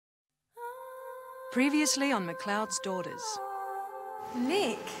Previously on McLeod's Daughters.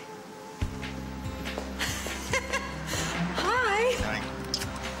 Nick. Hi. Hey.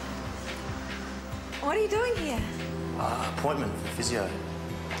 What are you doing here? Appointment for physio.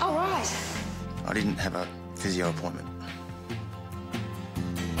 Oh, right. I didn't have a physio appointment.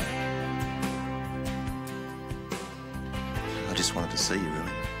 I just wanted to see you,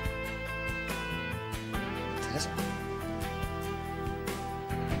 really. Tess?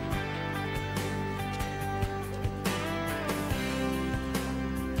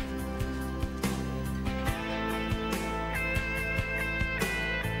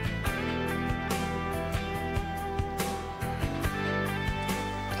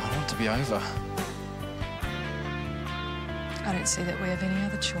 To be over. I don't see that we have any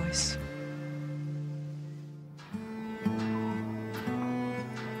other choice.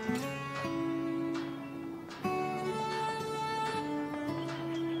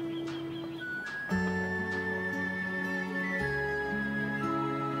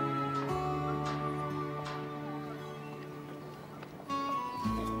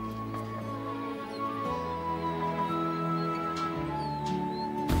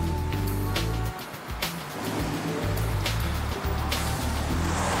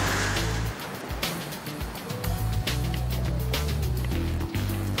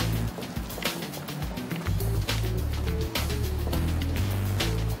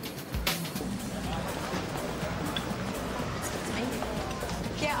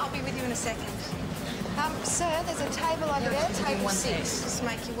 In a second. Sir, there's a table over there, table 6. Just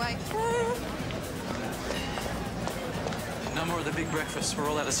make your way through. No more of the big breakfast. We're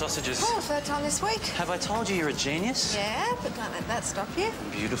all out of sausages. Oh, third time this week. Have I told you you're a genius? Yeah, but don't let that stop you.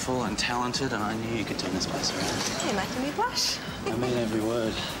 Beautiful and talented, and I knew you could turn this place around. You're making me blush. I mean every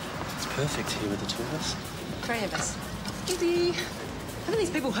word. It's perfect here with the two of us. 3 of us. Diddy, haven't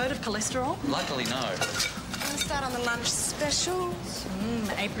these people heard of cholesterol? Luckily, no. Let's start on the lunch specials.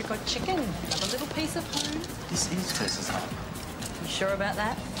 Apricot chicken. Another little piece of home. This is Tess's home. You sure about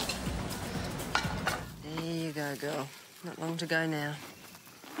that? There you go, girl. Not long to go now.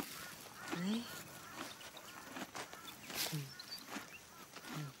 Hey?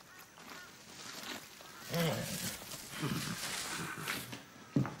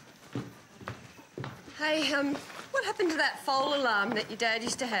 Hey, what happened to that foal alarm that your dad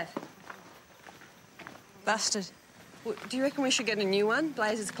used to have? Busted. Do you reckon we should get a new one?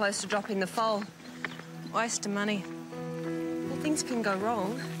 Blazer's close to dropping the foal. Waste of money. Well, things can go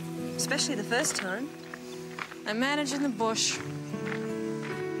wrong, especially the first time. I manage in the bush.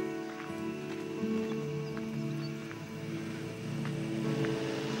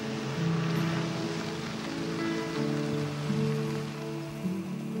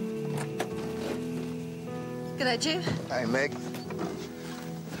 G'day, Jim. Hey, Meg.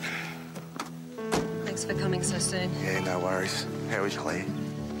 Thanks for coming so soon. Yeah, no worries. How is Claire?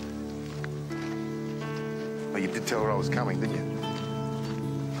 Well, you did tell her I was coming, didn't you?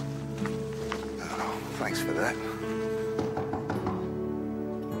 Oh, thanks for that.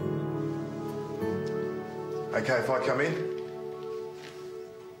 Okay, if I come in?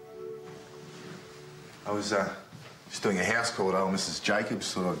 I was just doing a house call to old Mrs.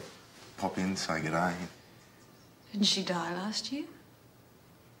 Jacobs. Thought I'd pop in, say good day. Didn't she die last year?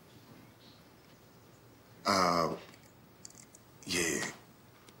 Yeah.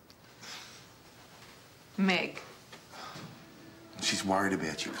 Meg. She's worried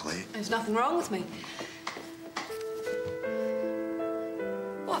about you, Claire. There's nothing wrong with me.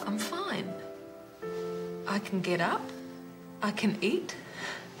 What? I'm fine. I can get up. I can eat.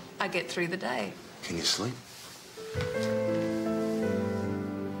 I get through the day. Can you sleep?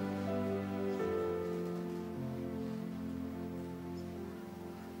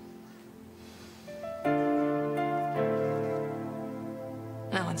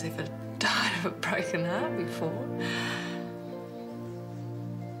 No one's ever died of a broken heart before.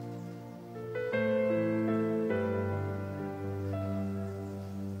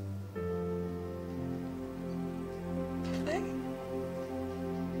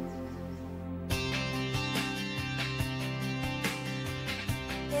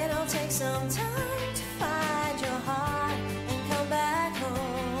 It'll take some time to find your heart and come back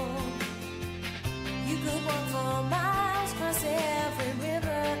home. You could walk for miles, cross every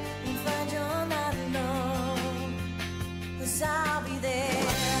river, and find you're not alone. 'Cause I'll be there.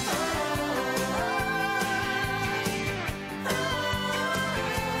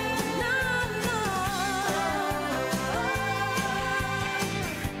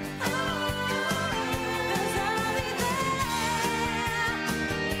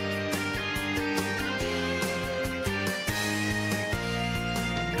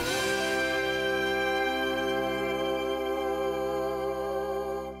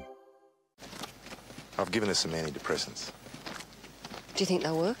 I've given her some antidepressants. Do you think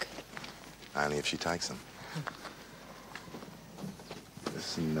they'll work? Only if she takes them.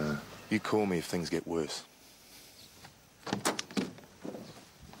 Listen, you call me if things get worse.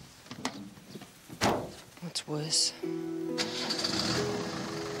 What's worse?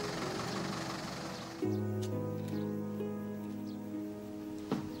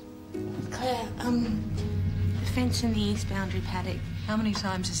 Claire, the fence in the east boundary paddock. How many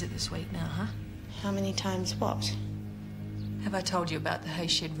times is it this week now, huh? How many times what? Have I told you about the hay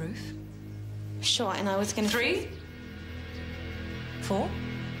shed roof? Sure, and I was going to... 3? 4?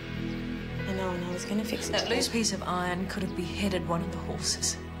 I know, and I was going to fix it. That loose piece of iron could have beheaded one of the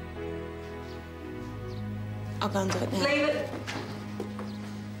horses. I'll go and do it now. Leave it.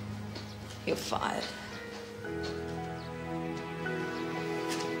 You're fired.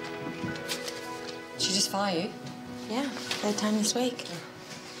 Did she just fire you? Yeah, third time this week.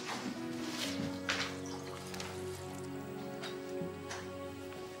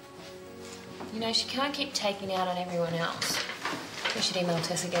 You know, she can't keep taking out on everyone else. We should email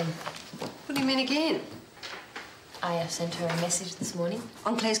Tess again. What do you mean again? I sent her a message this morning.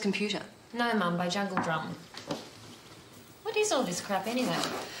 On Claire's computer? No, Mum, by Jungle Drum. What is all this crap anyway?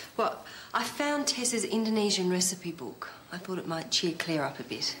 Well, I found Tess's Indonesian recipe book. I thought it might cheer Claire up a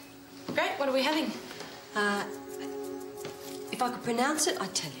bit. Great, what are we having? If I could pronounce it,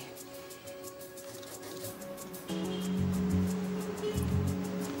 I'd tell you.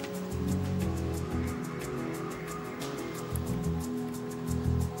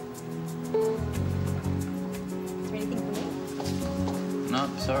 No,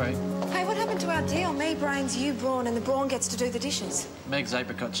 sorry. Hey, what happened to our deal? Me brains, you brawn, and the brawn gets to do the dishes. Meg's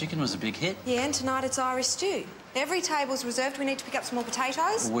apricot chicken was a big hit. Yeah, and tonight it's Irish stew. Every table's reserved. We need to pick up some more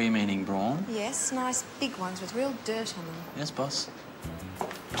potatoes. We meaning Brawn? Yes, nice big ones with real dirt on them. Yes, boss.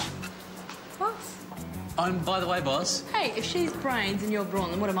 Boss? By the way, boss. Hey, if she's brains and you're brawn,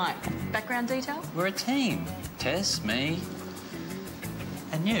 then what am I? Background detail? We're a team. Tess, me,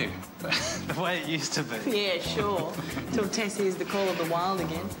 and you. The way it used to be. Yeah, sure. Till Tess hears the call of the wild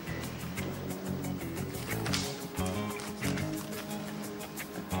again.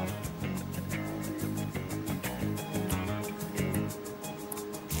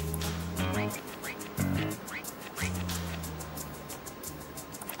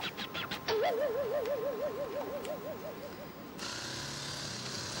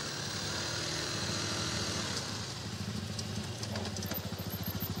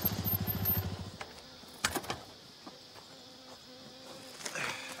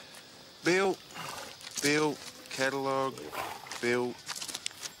 Bill, catalogue, Bill.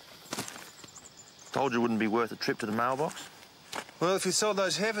 Told you it wouldn't be worth a trip to the mailbox. Well, if you sold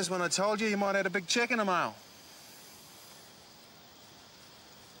those heifers when I told you, you might have had a big check in the mail.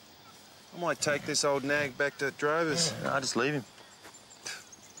 I might take this old nag back to Drovers. No, just leave him.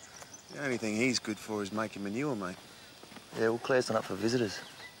 The only thing he's good for is making manure, mate. Yeah, well, Claire's not up for visitors.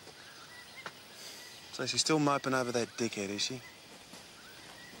 So she's still moping over that dickhead, is she?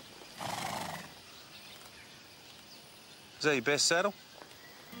 Is that your best saddle?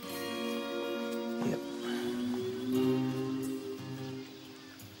 Yep.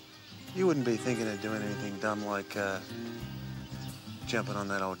 You wouldn't be thinking of doing anything dumb like, jumping on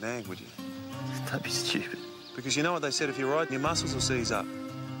that old nag, would you? Don't be stupid. Because you know what they said, if you're riding, your muscles will seize up.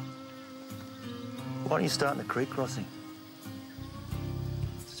 Why don't you start in the creek crossing?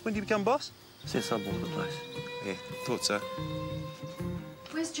 Since when did you become boss? Since I bought the place. Yeah, thought so.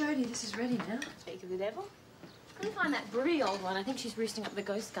 Where's Jodie? This is ready now. Speak of the devil. Couldn't find that broody old one. I think she's roosting up the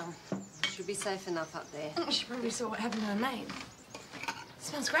ghost scum. She'll be safe enough up there. She probably saw what happened to her mate.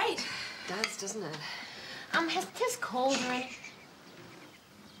 Smells great. It does, doesn't it? Has Tess called her?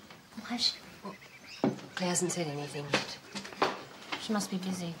 Has she? Well, Claire hasn't said anything yet. She must be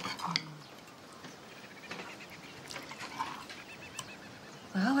busy.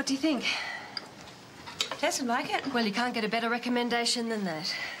 Well, what do you think? Tess would like it. Well, you can't get a better recommendation than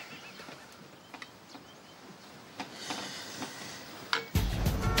that.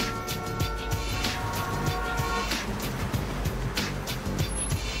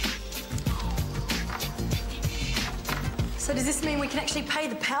 So does this mean we can actually pay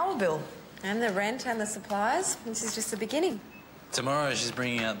the power bill? And the rent and the supplies? This is just the beginning. Tomorrow she's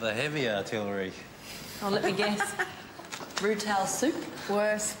bringing out the heavy artillery. Oh, let me guess. Rotel soup?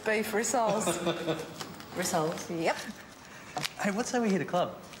 Worse, beef rissoles. Rissoles? Yep. Hey, what's over here to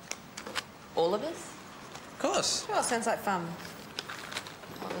club? All of us? Of course. Well, sounds like fun.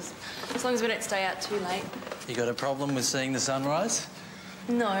 Well, as long as we don't stay out too late. You got a problem with seeing the sunrise?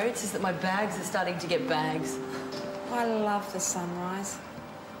 No, it's just that my bags are starting to get bags. I love the sunrise.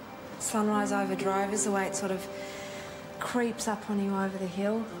 Sunrise over drivers, the way it sort of creeps up on you over the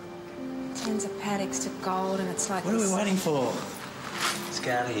hill. Turns the paddocks to gold, and it's like... What are we waiting for? Let's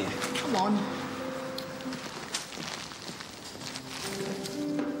get out of here. Come on.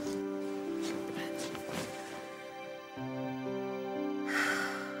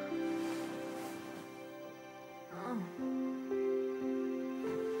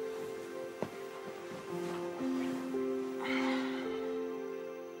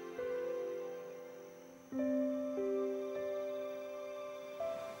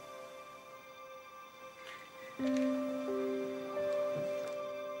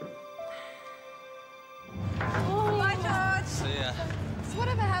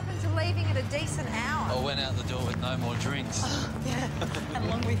 Whatever happened to leaving at a decent hour? I went out the door with no more drinks. Yeah, and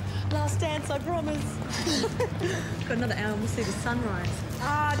along with last dance, I promise. Got another hour and we'll see the sunrise.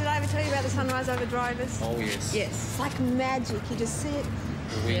 Ah, did I ever tell you about the sunrise over drivers? Oh, yes. Yes. It's like magic. You just see it.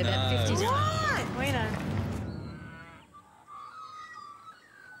 We know. About 50 times. Right. We know.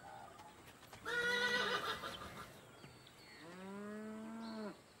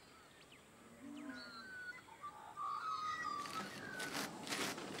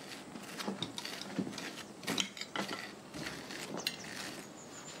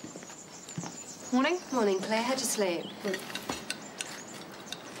 Morning. Morning, Claire. How'd you sleep? Good.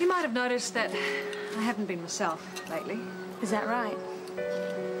 You might have noticed that I haven't been myself lately. Is that right?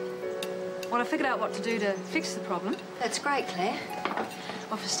 Well, I figured out what to do to fix the problem. That's great, Claire.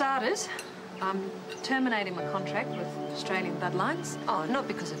 Well, for starters, I'm terminating my contract with Australian Bloodlines. Oh, not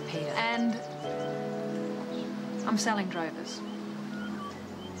because of Peter. And I'm selling drovers.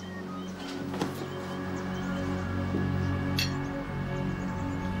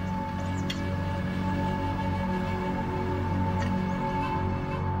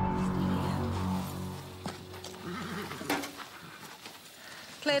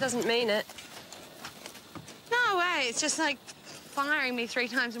 Claire doesn't mean it. No way. It's just like firing me 3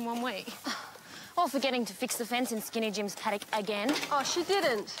 times in 1 week. Or forgetting to fix the fence in Skinny Jim's paddock again. Oh, she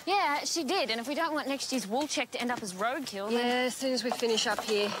didn't. Yeah, she did. And if we don't want next year's wool check to end up as roadkill, Yeah, then... as soon as we finish up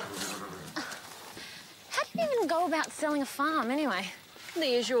here. How do you even go about selling a farm, anyway? The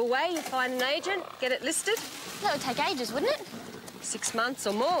usual way, you find an agent, get it listed. That would take ages, wouldn't it? 6 months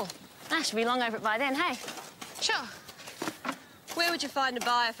or more. I should be long over it by then, hey? Sure. Where would you find a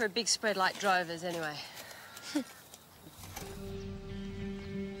buyer for a big spread like drovers, anyway?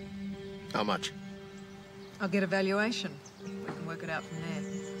 How much? I'll get a valuation. We can work it out from there.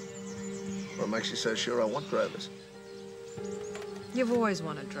 What makes you so sure I want drovers? You've always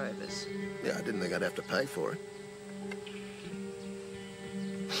wanted drovers. Yeah, I didn't think I'd have to pay for it.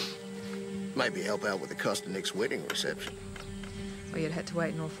 Maybe help out with the cost of Nick's wedding reception. Well, you'd had to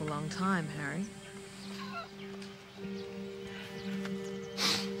wait an awful long time, Harry.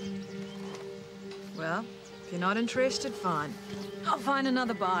 Well, if you're not interested, fine. I'll find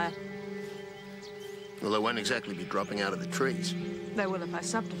another buyer. Well, they won't exactly be dropping out of the trees. They will if I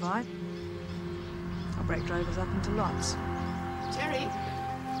subdivide. I'll break drovers up into lots. Terry?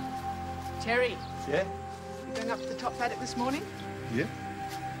 Terry? Yeah? You going up to the top paddock this morning? Yeah?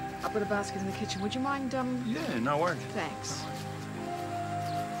 I've got a basket in the kitchen. Would you mind, Yeah, no worries. Thanks.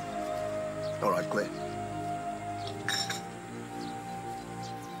 All right, Claire.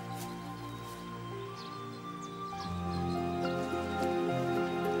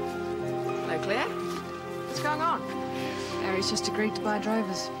 Hello, Claire. What's going on? Harry's just agreed to buy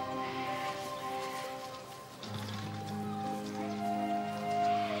drovers.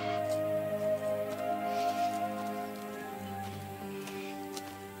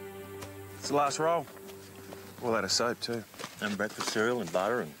 It's the last roll. All out of soap, too. And breakfast cereal and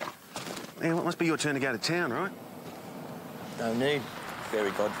butter and... Yeah, well, it must be your turn to go to town, right? No need.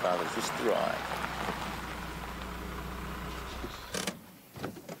 Fairy godfather's just right.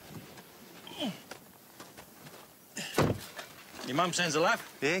 Your mum sends a lap?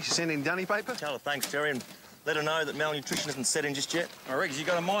 Yeah, she's sending dunny paper? Tell her thanks, Terry, and let her know that malnutrition isn't set in just yet. I reckon you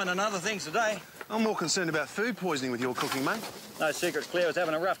got a mind on other things today. I'm more concerned about food poisoning with your cooking, mate. No secret, Claire was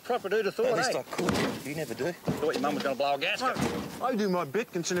having a rough proper dude of thought, At least eh? I could. You never do. Thought your mum was going to blow a gasket. I do my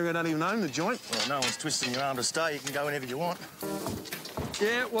bit, considering I don't even own the joint. Well, no one's twisting your arm to stay. You can go whenever you want.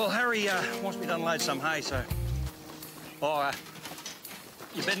 Yeah, well, Harry wants me to unload some hay, so... Oh,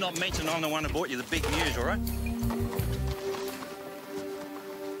 you better not mention I'm the one who brought you the big news, all right?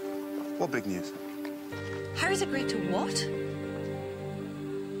 What big news? Harry's agreed to what?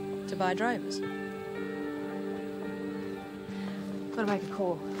 To buy drovers. Gotta make a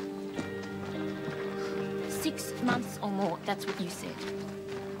call. 6 months or more, that's what you said.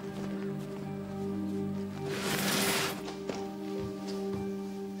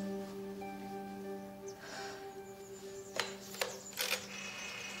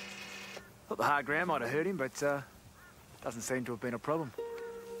 the hard ground might have hurt him, but doesn't seem to have been a problem.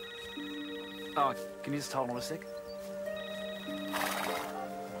 Oh, can you just hold on a sec?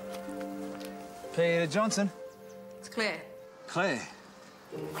 Peter Johnson. It's Claire. Claire.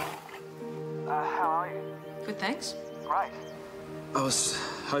 How are you? Good, thanks. Great. I was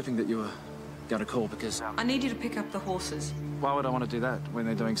hoping that you were going to call because... I need you to pick up the horses. Why would I want to do that when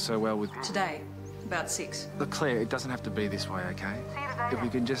they're doing so well with... Today, about 6. Look, Claire, it doesn't have to be this way, OK? If we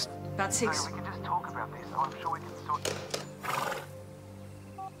can just... About 6. We can just talk about this. I'm sure we can sort...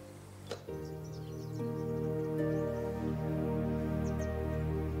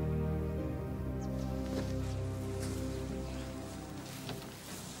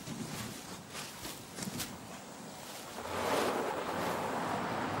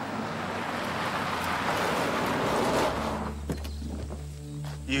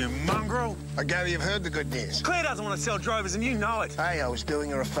 You mongrel! I gather you've heard the good news. Claire doesn't want to sell drovers and you know it. Hey, I was doing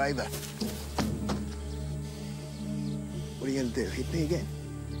her a favour. What are you going to do, hit me again?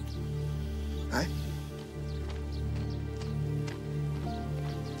 Hey?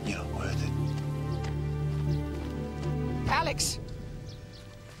 You're not worth it. Alex!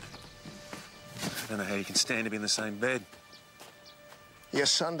 I don't know how you can stand to be in the same bed. Your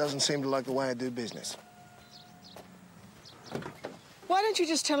son doesn't seem to like the way I do business. Why don't you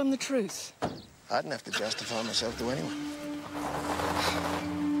just tell him the truth? I didn't have to justify myself to anyone.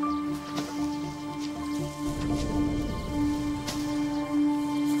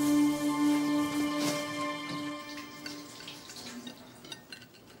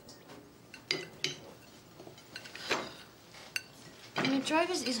 I mean,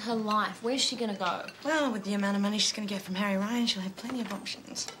 Drovers is her life. Where's she gonna go? Well, with the amount of money she's going to get from Harry Ryan, she'll have plenty of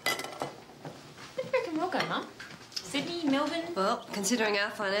options. Where do you reckon we'll go, Mum? Sydney, Melbourne? Well, considering our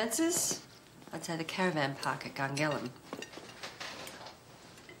finances, I'd say the caravan park at Gungellam.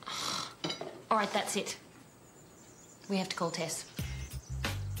 All right, that's it. We have to call Tess.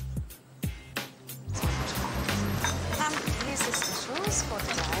 Here's the specials for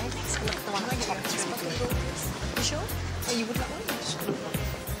today. Select the one at the top. You sure? Oh, you would like one? Sure.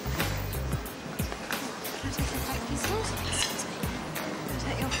 Can I take your plate, please? Excuse me. Can I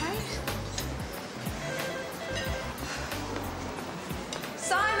take your plate?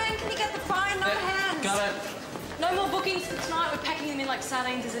 Simon, can you get the frying on hands? Got it. No more bookings for tonight. We're packing them in like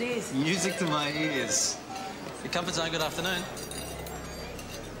sardines as it is. Music to my ears. The Comfort Zone, good afternoon.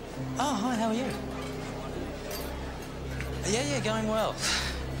 Oh, hi, how are you? Yeah, going well.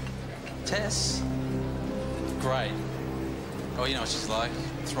 Tess? Great. Oh, you know what she's like.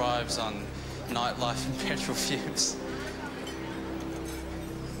 Thrives on nightlife and petrol fumes.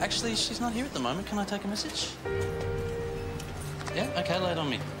 Actually, she's not here at the moment. Can I take a message? Yeah, okay, lay it on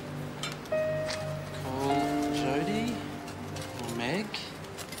me. Call Jodie or Meg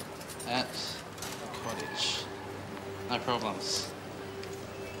at the cottage. No problems.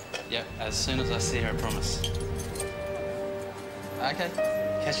 Yep, as soon as I see her, I promise. Okay,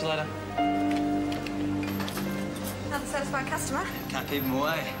 catch you later. Another satisfied customer. Can't keep him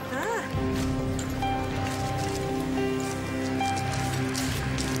away. Ah.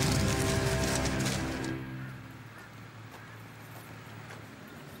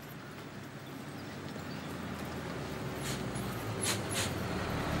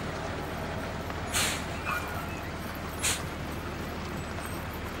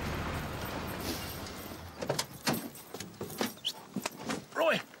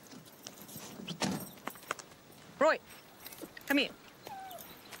 Roy, come here.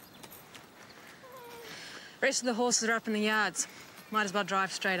 Rest of the horses are up in the yards. Might as well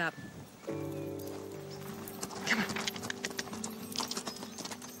drive straight up. Come on.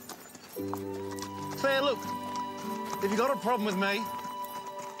 Claire, look. If you've got a problem with me,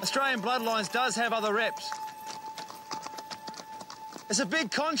 Australian Bloodlines does have other reps. It's a big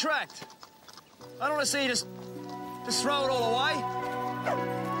contract. I don't want to see you just throw it all away.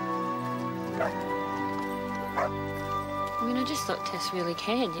 I mean, I just thought Tess really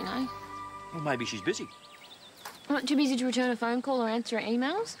cared, you know? Well, maybe she's busy. Not too busy to return a phone call or answer her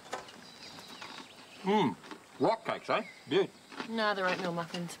emails? Rock cakes, eh? Good. No, they're oatmeal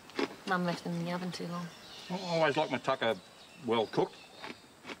muffins. Mum left them in the oven too long. I always like my tucker well cooked.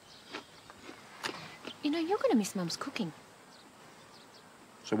 You know, you're going to miss Mum's cooking.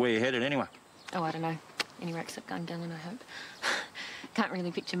 So where you headed anyway? Oh, I don't know. Anywhere except Gungellam, I hope. Can't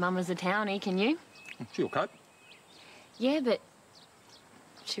really picture Mum as a townie, can you? She'll cope. Yeah, but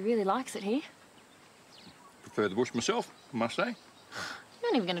she really likes it here. Prefer the bush myself, I must say. You're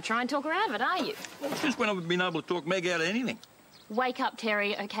not even going to try and talk her out of it, are you? Well, it's just when I've been able to talk Meg out of anything. Wake up,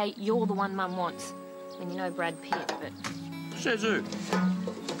 Terry, OK? You're the one Mum wants. I mean, you know Brad Pitt, but... Says who?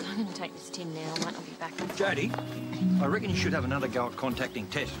 I'm going to take this tin now. I might not be back. Jodie, I reckon you should have another go at contacting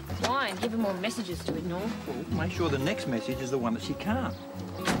Tess. Why? And give her more messages to ignore. Well, make sure the next message is the one that she can't.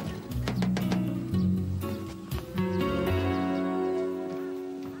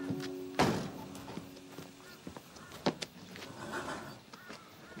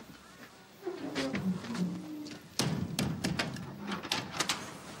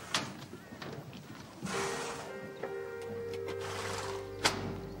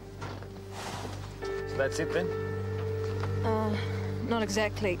 So that's it then? Not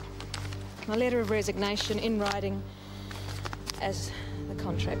exactly. My letter of resignation in writing, as the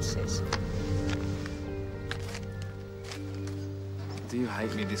contract says. Do you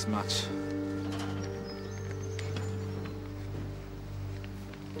hate me this much?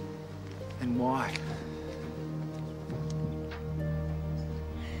 And why?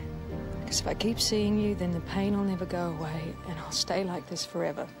 Because if I keep seeing you, then the pain will never go away, and I'll stay like this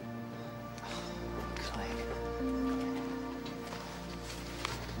forever.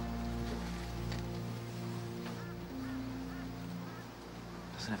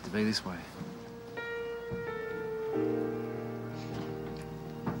 Doesn't have to be this way.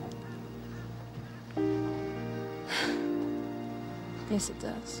 Yes, it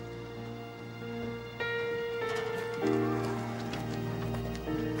does.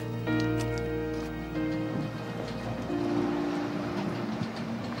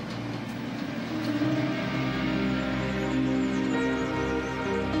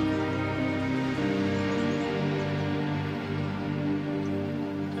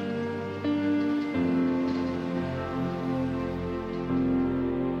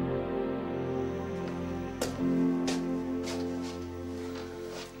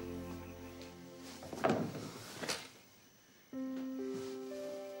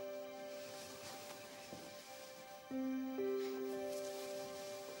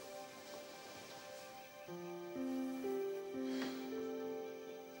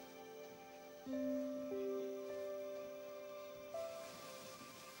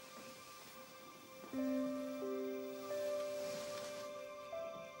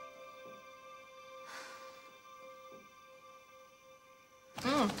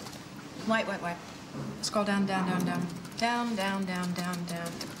 Wait. Scroll down. Down.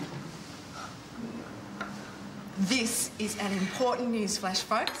 This is an important news flash,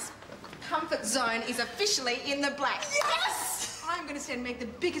 folks. Comfort Zone is officially in the black. Yes! I'm going to send Meg the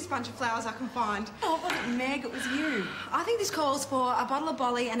biggest bunch of flowers I can find. Oh, it wasn't Meg, it was you. I think this calls for a bottle of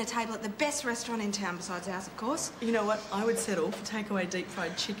bolly and a table at the best restaurant in town, besides ours, of course. You know what? I would settle for takeaway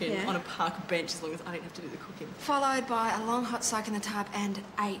deep-fried chicken Yeah. on a park bench as long as I don't have to do the cooking. Followed by a long hot soak in the tub and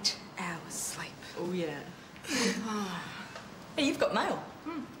 8 hours sleep. Oh, yeah. Hey, you've got mail.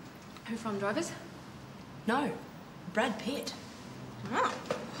 Who from, drivers? No, Brad Pitt. Oh.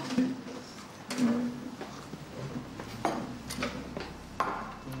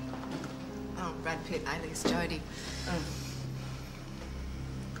 Oh, Brad Pitt, alias Jodie.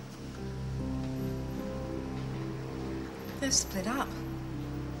 They've split up.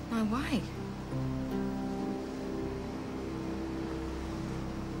 No way.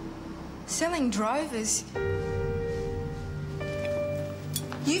 Selling drovers.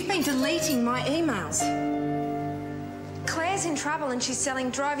 You've been deleting my emails. Claire's in trouble and she's selling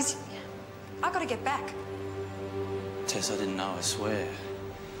drovers. I gotta get back. Tess, I didn't know, I swear.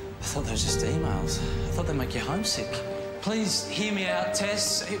 I thought they were just emails. I thought they'd make you homesick. Please hear me out,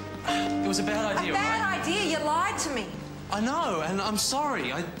 Tess. It was a bad idea, A bad idea? You lied to me. I know, and I'm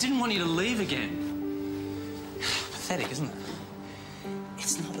sorry. I didn't want you to leave again. Pathetic, isn't it?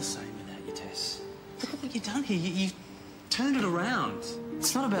 It's not the same without you, Tess. Look at what you've done here. You've turned it around.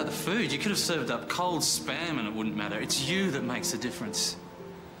 It's not about the food. You could have served up cold spam and it wouldn't matter. It's you that makes the difference.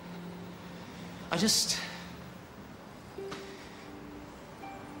 I just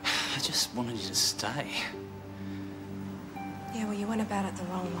wanted you to stay. Yeah, well, you went about it the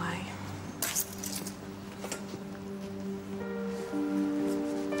wrong way.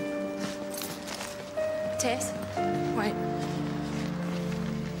 Tess? Wait.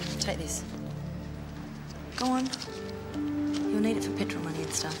 Take this. Go on. You'll need it for petrol money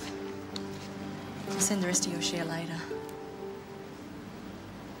and stuff. I'll send the rest of your share later.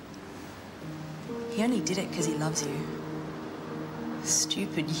 He only did it because he loves you.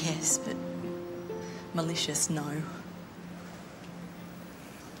 Stupid, yes, but malicious, no.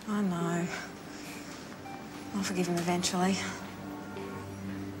 I know. I'll forgive him eventually.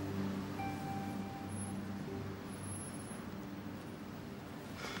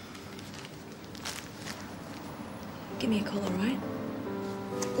 Give me a call, all right?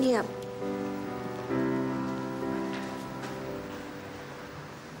 Yep.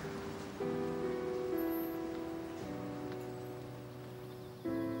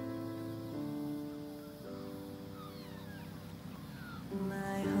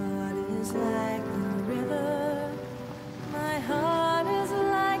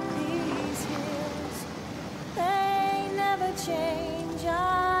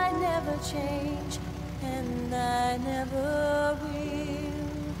 change, and I never will.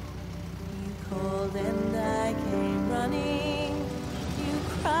 You called and I came running. You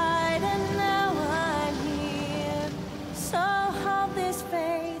cried and now I'm here. So hold this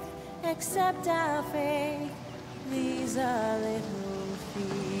faith, accept our faith. These are little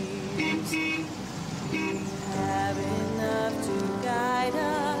fears. We have enough to guide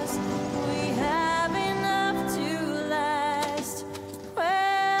us. We have enough to last.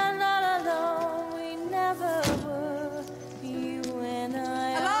 We're not alone, we never were. You and I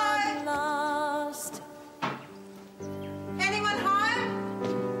are lost. Anyone home?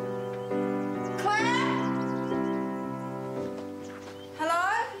 Claire? Hello?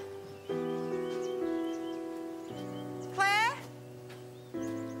 Claire?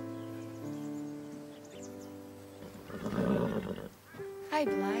 Hey,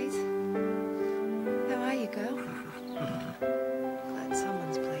 Blaze. How are you, girl? Glad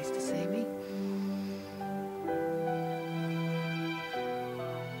someone's pleased to see me.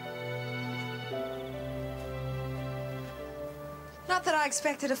 Not that I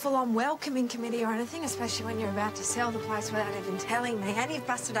expected a full-on welcoming committee or anything, especially when you're about to sell the place without even telling me. And you've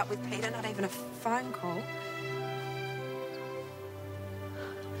busted up with Peter, not even a phone call.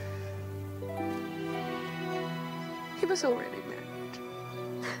 He was already married.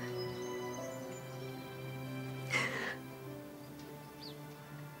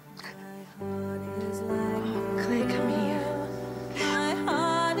 Claire, come here. My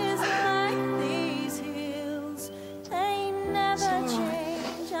heart is like these hills. They never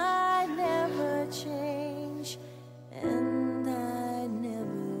change, I never change, and I never.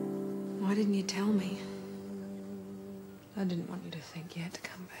 Why didn't you tell me? I didn't want you to think you had to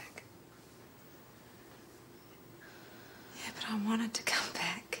come back. Yeah, but I wanted to come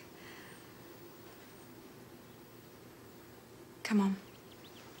back. Come on.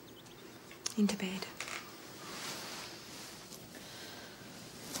 Into bed.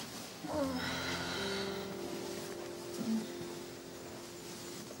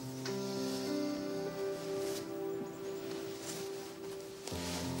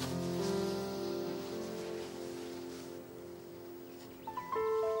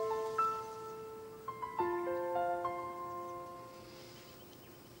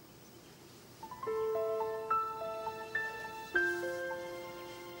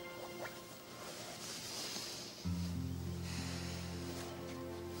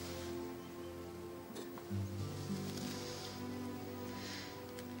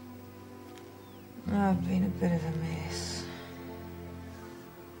 I've been a bit of a mess.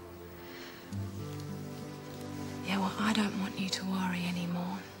 Yeah, well, I don't want you to worry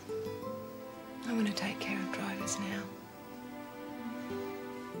anymore. I want to take care of drivers now.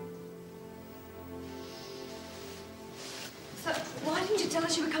 So, why didn't you tell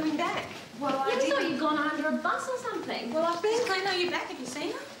us you were coming back? Well, I You thought you'd gone under a bus or something. Well, I've been... I know you're back. Have you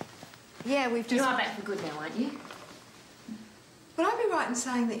seen her? Yeah, we've just... You are back for good now, aren't you? Would I be right in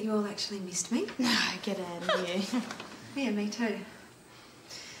saying that you all actually missed me? No, get out of here. Yeah, me too.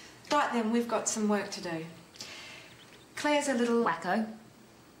 Right then, we've got some work to do. Claire's a little... Wacko.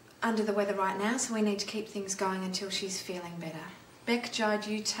 Under the weather right now, so we need to keep things going until she's feeling better. Beck, Judd,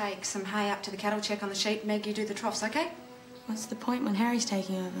 you take some hay up to the cattle check on the sheep. Meg, you do the troughs, okay? What's the point when Harry's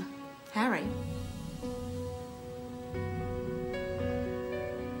taking over? Harry?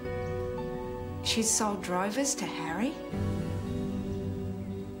 She's sold drovers to Harry?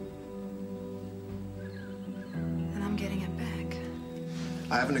 And I'm getting it back.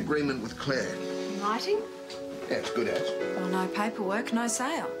 I have an agreement with Claire. In writing? Yeah, it's good as. Well, no paperwork, no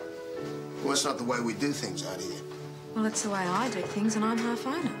sale. Well, it's not the way we do things out here. Well, it's the way I do things, and I'm half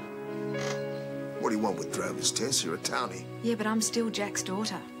owner. What do you want with drovers, Tess? You're a townie. Yeah, but I'm still Jack's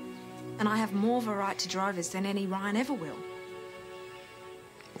daughter. And I have more of a right to drovers than any Ryan ever will.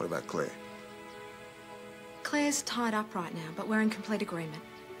 What about Claire? Claire's tied up right now, but we're in complete agreement.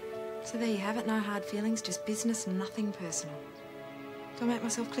 So there you have it, no hard feelings, just business, nothing personal. Do I make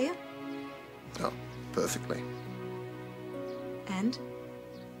myself clear? Oh, perfectly. And?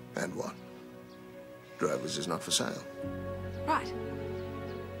 And what? Drovers is not for sale. Right.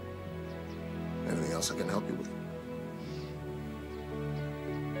 Anything else I can help you with?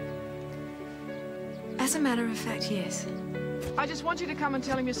 As a matter of fact, yes. I just want you to come and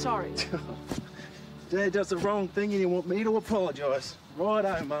tell him you're sorry. Dad does the wrong thing and you want me to apologise.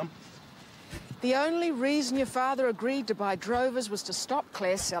 Righto, Mum. The only reason your father agreed to buy drovers was to stop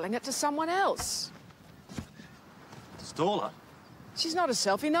Claire selling it to someone else. Stall her? She's not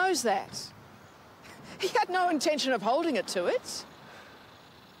herself, he knows that. He had no intention of holding it to it.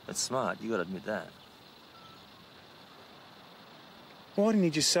 That's smart, you gotta admit that. Why didn't he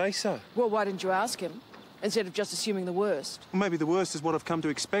just say so? Well, why didn't you ask him, instead of just assuming the worst? Well, maybe the worst is what I've come to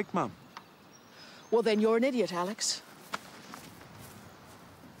expect, Mum. Well, then you're an idiot, Alex.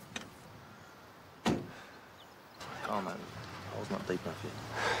 Oh, man. I was not deep enough yet.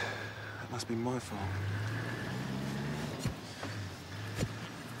 That must be my fault.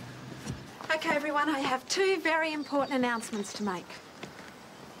 Okay, everyone, I have two very important announcements to make.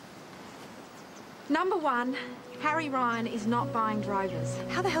 Number one, Harry Ryan is not buying Drovers.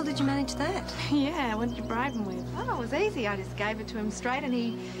 How the hell did you manage that? Yeah, what did you bribe him with? Oh, it was easy. I just gave it to him straight and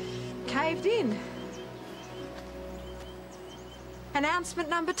he caved in. Announcement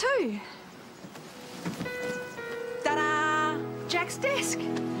number two. Ta-da! Jack's desk.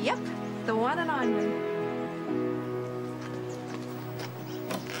 Yep, the one and only.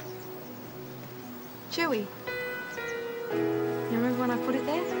 Chewy. You remember when I put it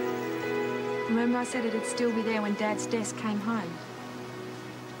there? Remember I said it'd still be there when Dad's desk came home?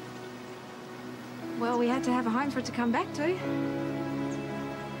 Well, we had to have a home for it to come back to.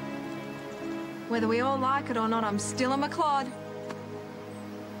 Whether we all like it or not, I'm still a McLeod.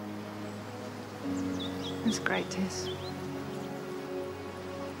 That's great, Tess.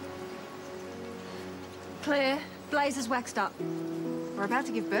 Claire, Blaze is waxed up. We're about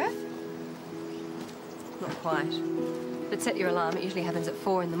to give birth? Not quite. But set your alarm. It usually happens at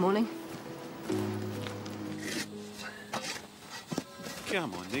 4 in the morning.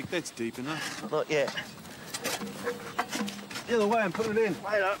 Come on, Nick, that's deep enough. Not yet. The other way and put it in.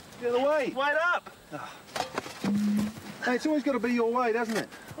 Wait up. The other way. Wait up! Oh. Hey, it's always got to be your way, doesn't it?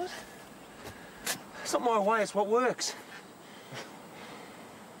 What? It's not my way, it's what works.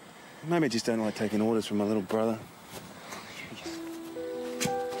 Maybe I just don't like taking orders from my little brother.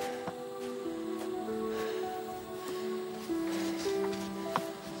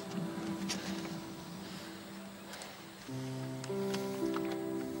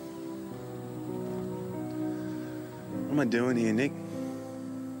 What am I doing here, Nick?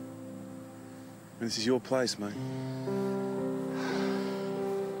 This is your place, mate.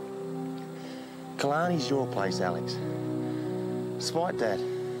 Killarney's your place, Alex. Despite that.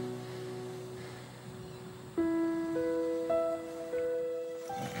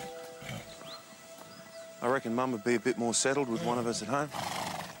 I reckon Mum would be a bit more settled with one of us at home.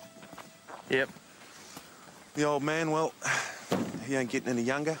 Yep. The old man, well, he ain't getting any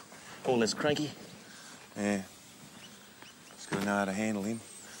younger. All less cranky. Yeah. Just gotta know how to handle him.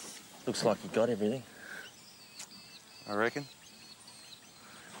 Looks like you've got everything. I reckon.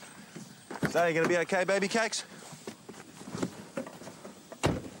 So, you gonna be okay, baby cakes?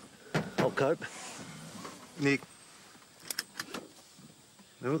 I'll cope. Nick.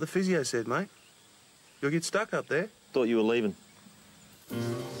 Know what the physio said, mate? You'll get stuck up there. Thought you were leaving.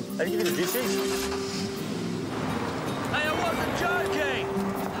 How do you give me the dishes? Hey, I wasn't joking!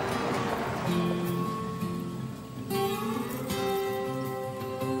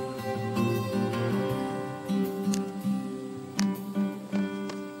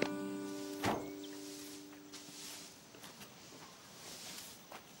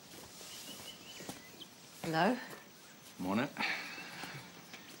 Hello? Morning.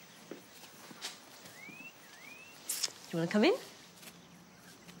 Do you want to come in?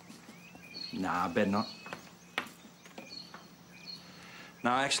 Nah, I better not.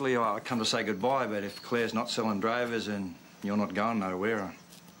 No, actually, I come to say goodbye, but if Claire's not selling Drovers and you're not going nowhere, I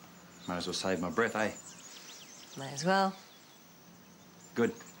might as well save my breath, eh? May as well.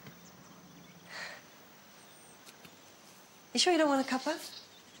 Good. You sure you don't want a cuppa?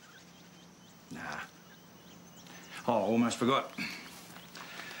 Nah. Oh, almost forgot.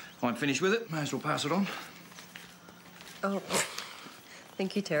 I'm finished with it. May as well pass it on. Oh,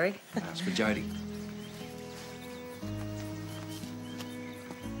 thank you, Terry. That's for Jody.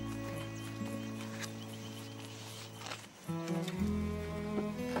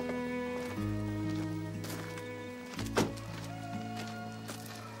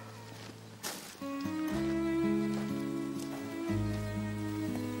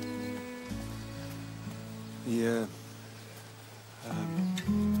 Yeah.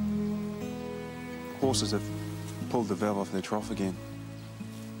 Horses have pulled the valve off their trough again.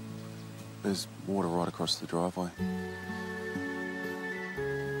 There's water right across the driveway.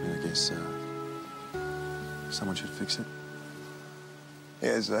 And I guess someone should fix it.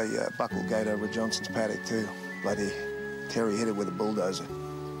 There's a buckle gate over at Johnson's paddock too. Bloody Terry hit it with a bulldozer.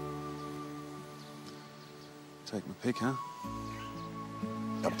 Take my pick, huh?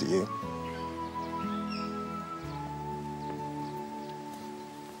 Up to you.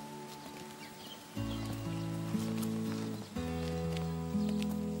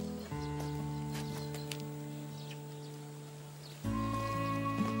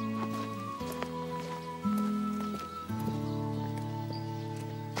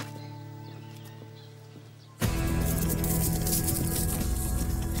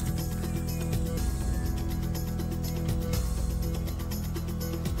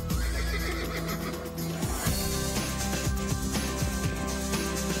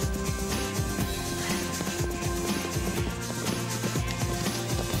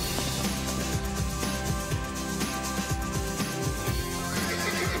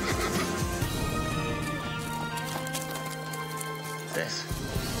 Tess.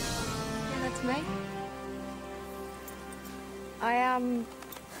 Yeah, that's me.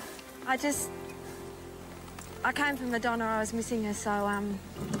 I came from Madonna. I was missing her, so,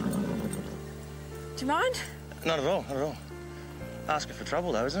 do you mind? Not at all, not at all. Asking for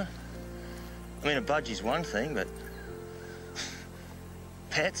trouble, though, isn't it? I mean, a budgie's one thing, but...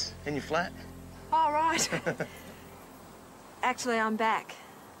 pets in your flat? Oh, right. Actually, I'm back.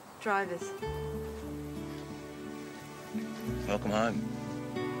 Drovers. Welcome home.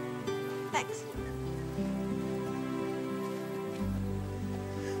 Thanks.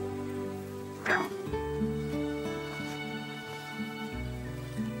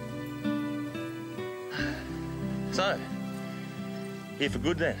 So, here for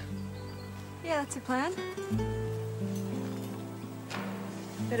good then? Yeah, that's the plan.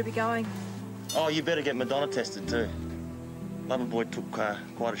 Better be going. Oh, you better get Madonna tested too. Loverboy took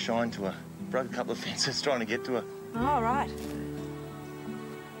quite a shine to her. Broke a couple of fences trying to get to her. Oh, right.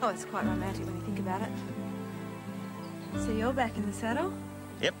 Oh, it's quite romantic when you think about it. So you're back in the saddle?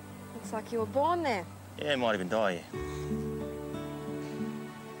 Yep. Looks like you were born there. Yeah, might even die here.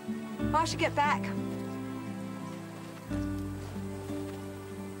 I should get back.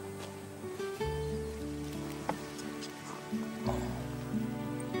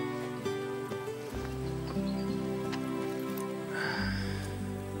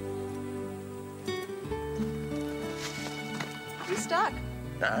 You stuck?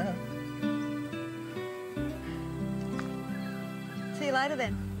 No. See you later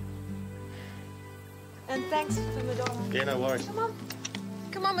then. And thanks for Madonna. Yeah, no worries. Come on.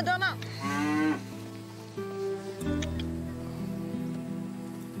 Come on, Madonna.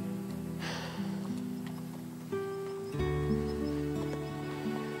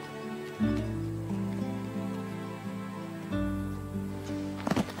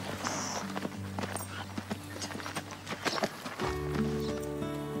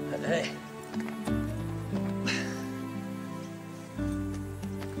 Hey.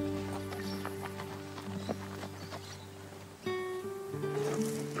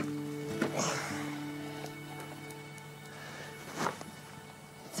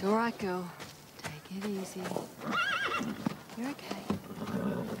 It's all right, girl. Take it easy. You're okay.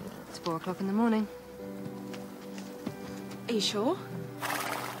 It's 4 o'clock in the morning. Are you sure?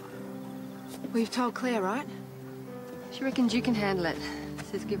 We've told Claire, right? She reckons you can handle it.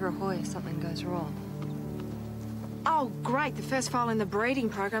 Says give her a hoy if something goes wrong. Oh, great. The first file in the breeding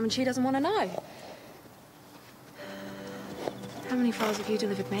program and she doesn't want to know. How many files have you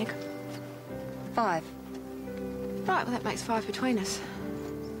delivered, Meg? 5. Right, well, that makes 5 between us.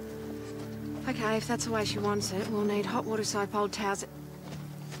 Okay, if that's the way she wants it, we'll need hot water soap, old towels...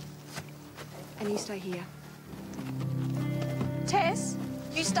 And you stay here. Tess,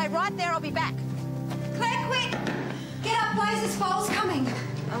 you stay right there, I'll be back. Claire, quick! Get up, Blaze, this file's coming.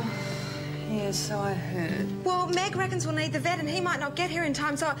 Oh, yeah, so I heard. well, Meg reckons we'll need the vet and he might not get here in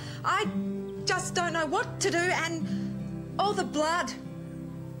time, so I just don't know what to do and all the blood.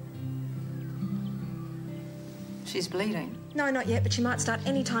 She's bleeding. No, not yet, but she might start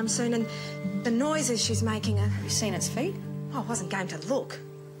any time soon and the noises she's making are... Have you seen its feet? Oh, I wasn't game to look.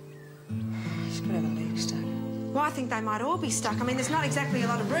 She's got to have a leg stuck. Well, I think they might all be stuck. I mean, there's not exactly a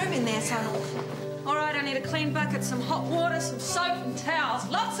lot of room in there, so... All right, I need a clean bucket, some hot water, some soap and towels.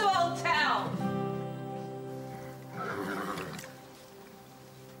 Lots of old towel.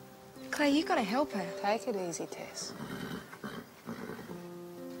 Claire, you got to help her. Take it easy, Tess.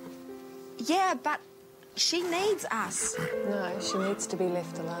 Yeah, but she needs us. No, she needs to be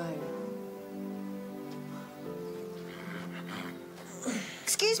left alone.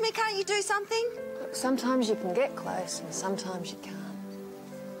 Excuse me, can't you do something? Look, sometimes you can get close and sometimes you can't.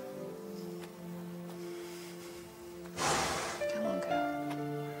 Come on, girl.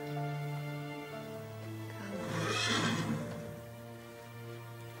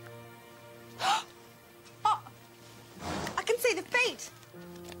 Oh, I can see the feet.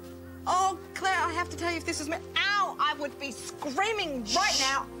 Oh, Claire, I have to tell you, if this was me... Ow! I would be screaming right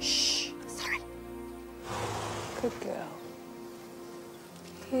now. Shh. Sorry. Good girl.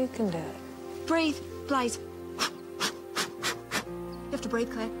 You can do it. Breathe, Blaze. You have to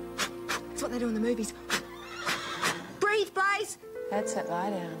breathe, Claire. That's what they do in the movies. Breathe, Blaze. That's it.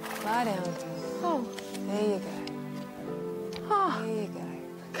 Lie down. Lie down, girl. Oh. There you go. Oh. There you go.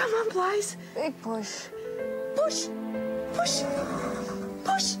 Come on, Blaze. Big push. Push. Push.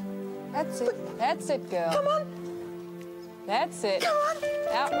 Push. That's it. That's it, girl. Come on. That's it. Come on.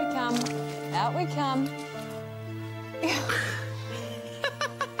 Out we come. Out we come.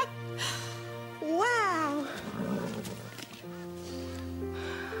 Wow.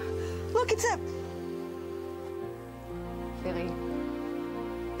 Look, it's a... Filly.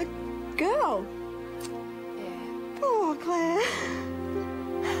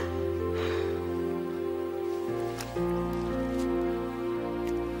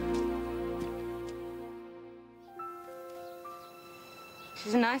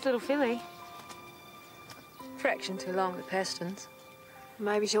 She's a nice little filly. Fraction too long with pastons.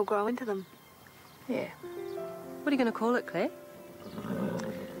 Maybe she'll grow into them. Yeah. What are you going to call it, Claire?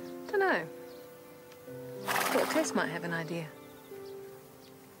 Dunno. Thought Tess might have an idea.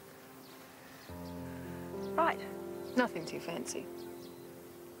 Right. Nothing too fancy.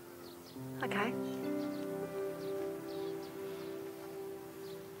 Okay.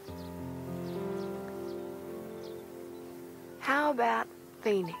 How about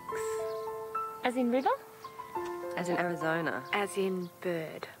Phoenix? As in river? As in Arizona? As in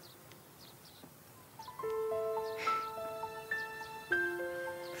bird.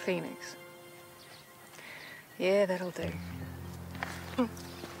 Phoenix. Yeah, that'll do.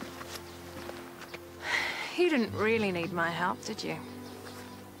 You didn't really need my help, did you?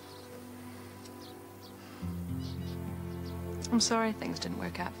 I'm sorry things didn't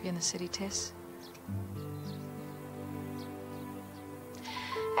work out for you in the city, Tess.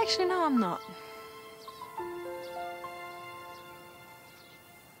 Actually, no, I'm not.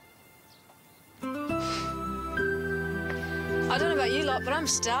 I don't know about you lot, but I'm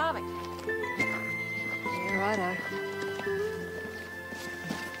starving. Yeah, righto.